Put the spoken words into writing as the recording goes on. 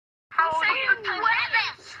I'm saying 11.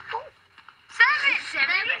 7.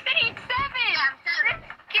 You're saying 7. Yeah, I'm 7.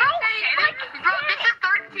 Bro, this is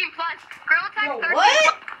 13 plus. Girl tag 13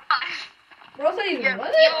 what? plus. Bro said he's what?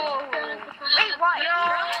 Wait, what?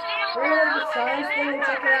 We're gonna have the science thing and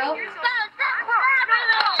check it out.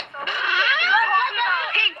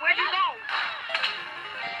 Pink, where'd you go?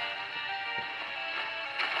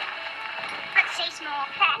 Let's say small.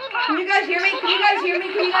 Can you guys hear me? Can you guys hear me?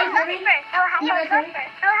 Can you guys hear me? Can you guys hear me?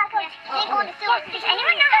 Does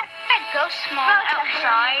anyone know how to go small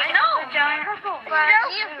outside? I know.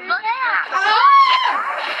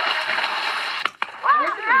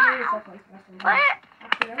 What?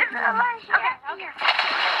 Okay.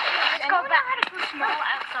 Let's go back. How to go small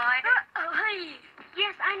outside?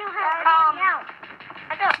 Yes, I know how to out.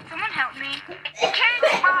 Someone help me. Can you go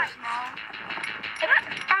small?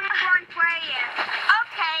 I'm playing.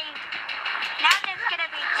 Okay. Now there's gonna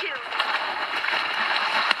be 2.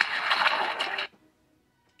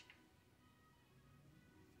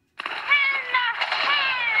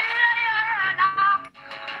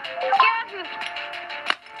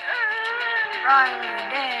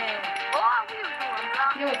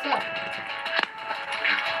 Yo, what's up?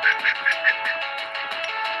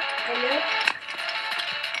 Hello?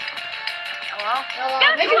 Hello?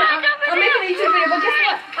 I'm making a YouTube video, but guess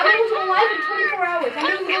what? I'm able to go live in 24 hours. I'm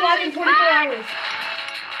able to go live in 24 hours.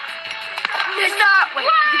 Wait,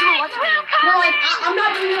 you do what's it? No, like, I'm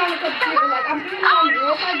not doing it on the computer. Like, I'm doing it on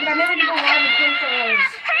real time, but I'm able to go live in 24 hours.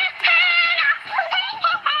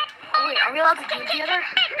 Wait, are we allowed to do it together?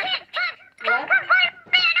 What?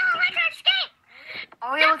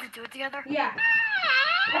 Are we able to do it together? Yeah. I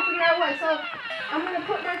figured out what. So, I'm gonna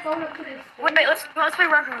put my phone up to this. Wait, let's play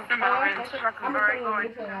Record Room. Let's play Record Room.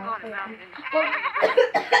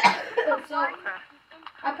 So,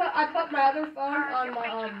 I put my other phone on my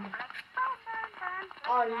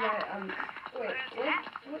wait,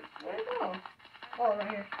 where'd it go? Oh, right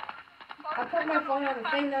here. I put my phone on the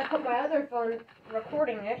thing, then I put my other phone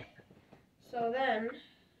recording it. So then,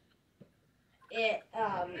 it,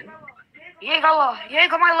 You ain't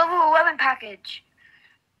got my level 11 package.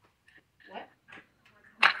 What?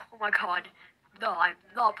 Oh my god. No, I'm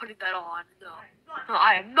not putting that on. No,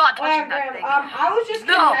 I am not touching that thing. I was just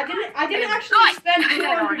kidding. No. I didn't actually spend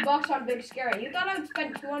 $200 on Big Scary. You thought I would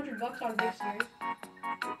spend $200 on Big Scary?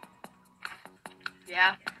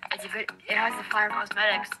 Yeah, it's a good. It has the fire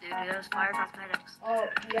cosmetics, dude. It has fire cosmetics. Oh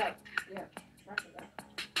yeah.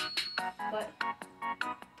 But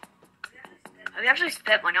have you actually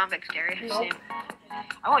spent money on Big Scary? Nope. Same.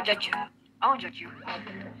 I won't judge you.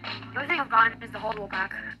 The only thing I've gotten is the holdable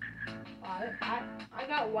pack. I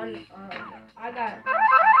got one. I got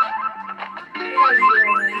 0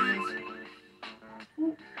 ones.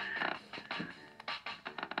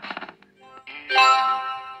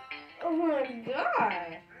 Oh my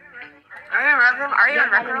god. Are you on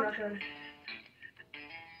Record Room?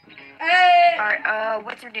 Hey. Alright,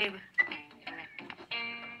 what's your name?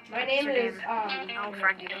 My name is, I'll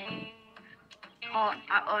friend you.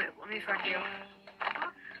 Let me friend you.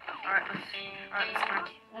 Alright, let's friend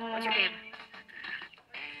you. What's your name?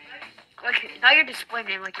 Like, not your display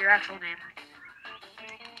name, like your actual name.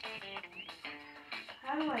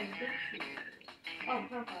 How do I get you? Oh,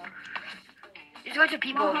 profile. Just go to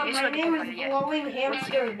people. My name is Glowing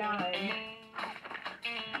Hamster 9.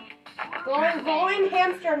 Glowing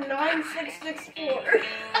Hamster 9664.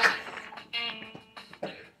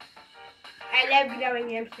 I love glowing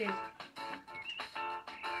hamsters.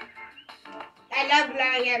 I love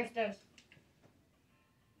glowing hamsters.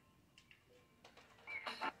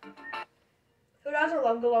 Who doesn't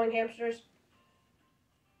love glowing hamsters?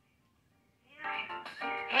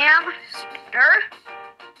 Hamster?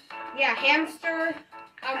 Yeah, hamster.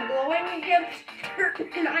 I'm glowing hamster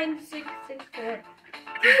 9664.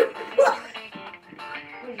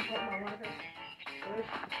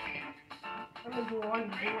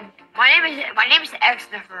 My name is X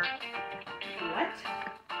Sniffer. What?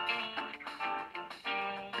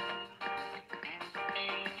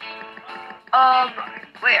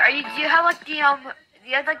 Wait, do you have like the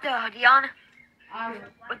Dion?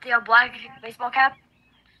 With the black baseball cap?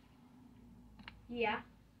 Yeah.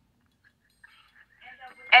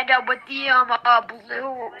 And with the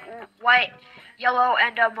blue, white, yellow,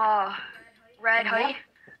 and red hoodie.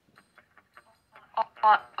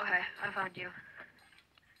 Okay, I found you.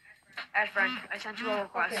 Add friend. I sent you a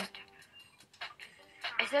request. Okay.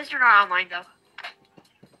 It says you're not online though.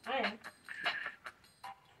 I am.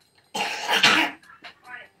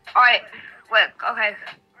 Alright, wait, okay.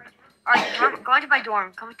 Alright, go into my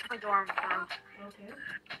dorm. Come into my dorm. Okay.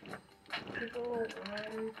 People,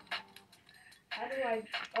 How do I?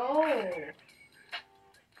 Oh.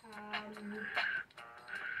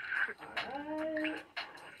 Alright.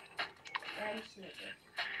 Red snicker.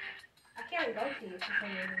 I can't go to you for some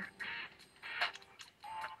reason.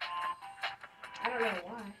 I don't know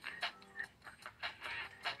why.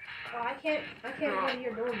 Oh, I can't go to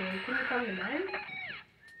your door, man. Can you come to mine?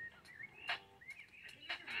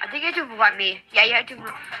 I think you have to invite me. Yeah, you have to.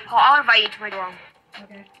 I'll invite you to my dorm.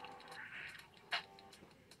 Okay.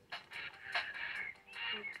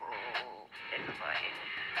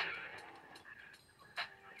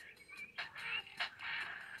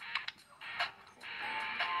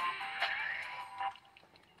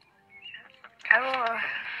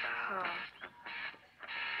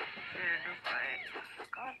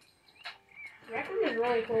 Raccoon is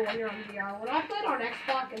really cool when you're on VR. When I played on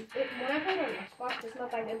Xbox, it's not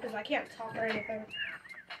that good because I can't talk or anything.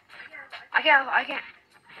 I can't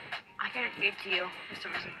get to you for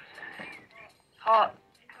some reason.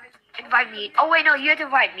 Invite me. Oh wait, no, you have to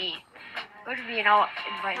invite me. Go to me and I'll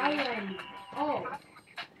invite me. Oh.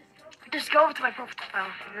 Just go over to my profile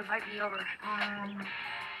and invite me over.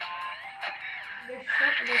 There's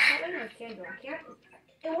something I can't do.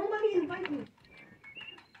 It won't let me invite you.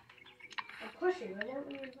 I'm pushing. It won't let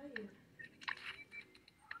me invite you.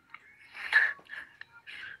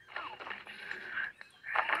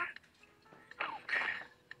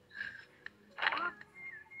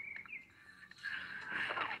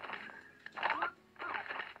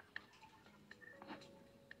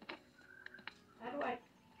 How do I?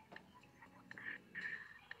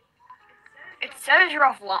 It says you're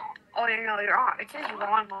offline. Oh, no, you're on. It says you're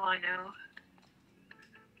online now.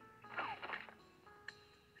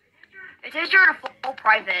 It says you're in a full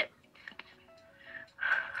private.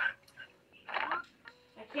 I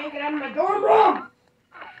can't get out of my dorm room.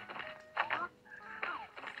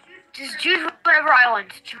 Just choose whatever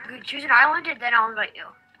island. Choose an island and then I'll invite you.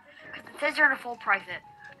 Because it says you're in a full private.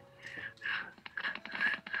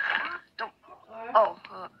 Don't. Oh.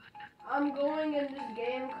 I'm going in this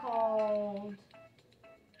game called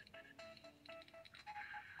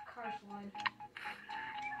Car Slide.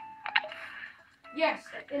 Yes,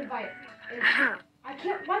 invite. I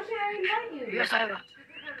can't. Why can't I invite you? Yes, I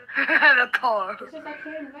have a car. It says I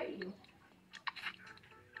can't invite you.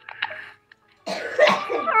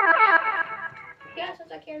 Yeah, it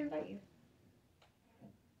says I can't invite you.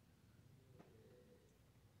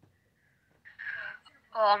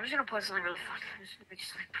 Oh, I'm just gonna play something really fun.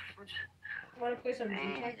 Want to play some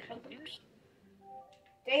G-Tech or something?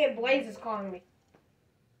 Dang it, Blaze is calling me.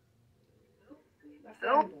 My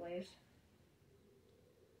friend Blaze.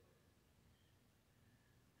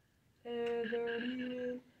 I'm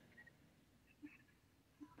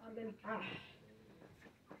in.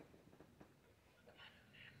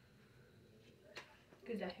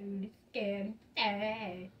 Cause I heard it's scary.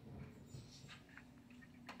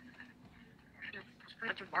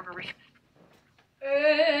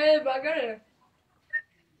 Margarita.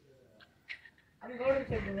 I'm going to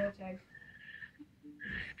take the little tag.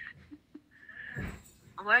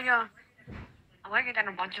 I'm gonna get down a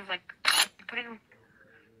bunch of like putting.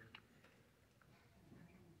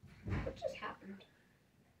 What just happened?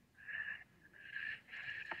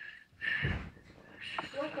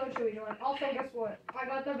 What code should we join? Also, guess what? I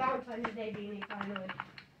got the Valentine's Day beanie finally.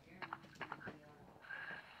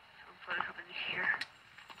 Here.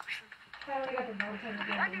 Finally got the Valentine's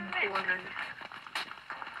Day beanie.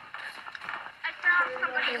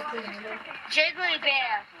 Jiggly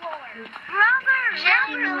bear. Rubber.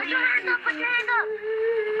 Jelly, put your hand up. Put your hand up.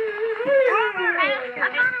 Rubber. I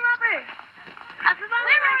found a rubber. I found a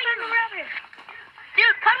rubber.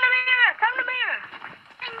 Dude, come to me. Come to me.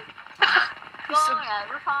 Go ahead,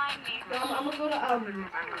 refine me. I'm gonna go to I'm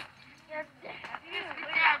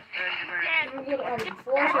gonna go to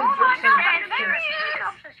Force and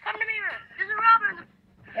come to me. There's a rubber.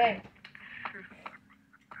 Hey.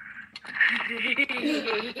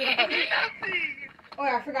 Oh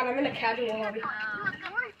yeah, I forgot. I'm in a casual lobby. That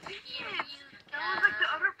was like the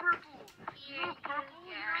other purple.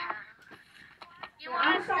 You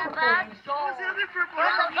want the bug? What was the other purple? The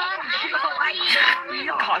bug.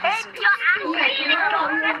 Hey,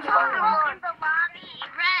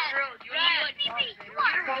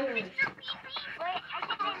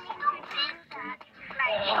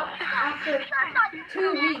 After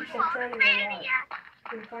 2 weeks of trying to go out,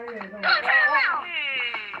 we finally go out. Hey,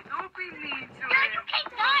 don't be mean to him. You can't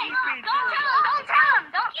die. Don't tell him.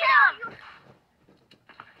 Don't kill him.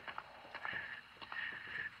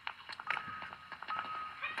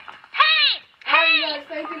 Hey! Hey!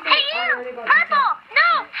 Thank you for Hey, you! Purple! No!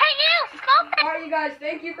 Hey, you! Alright, you guys,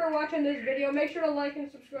 thank you for watching this video. Make sure to like and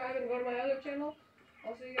subscribe and go to my other channel.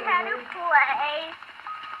 I'll see you guys Can later. you play?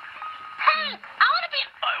 Hey, I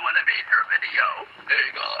want to be in your video. Hey,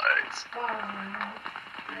 guys. Bye.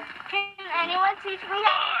 Can anyone teach me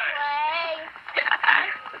how to play?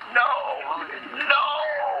 No.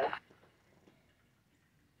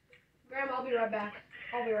 Graham, I'll be right back.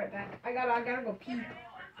 I gotta go pee.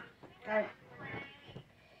 Alright.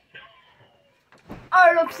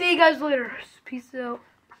 Alright, I'll see you guys later. Peace out.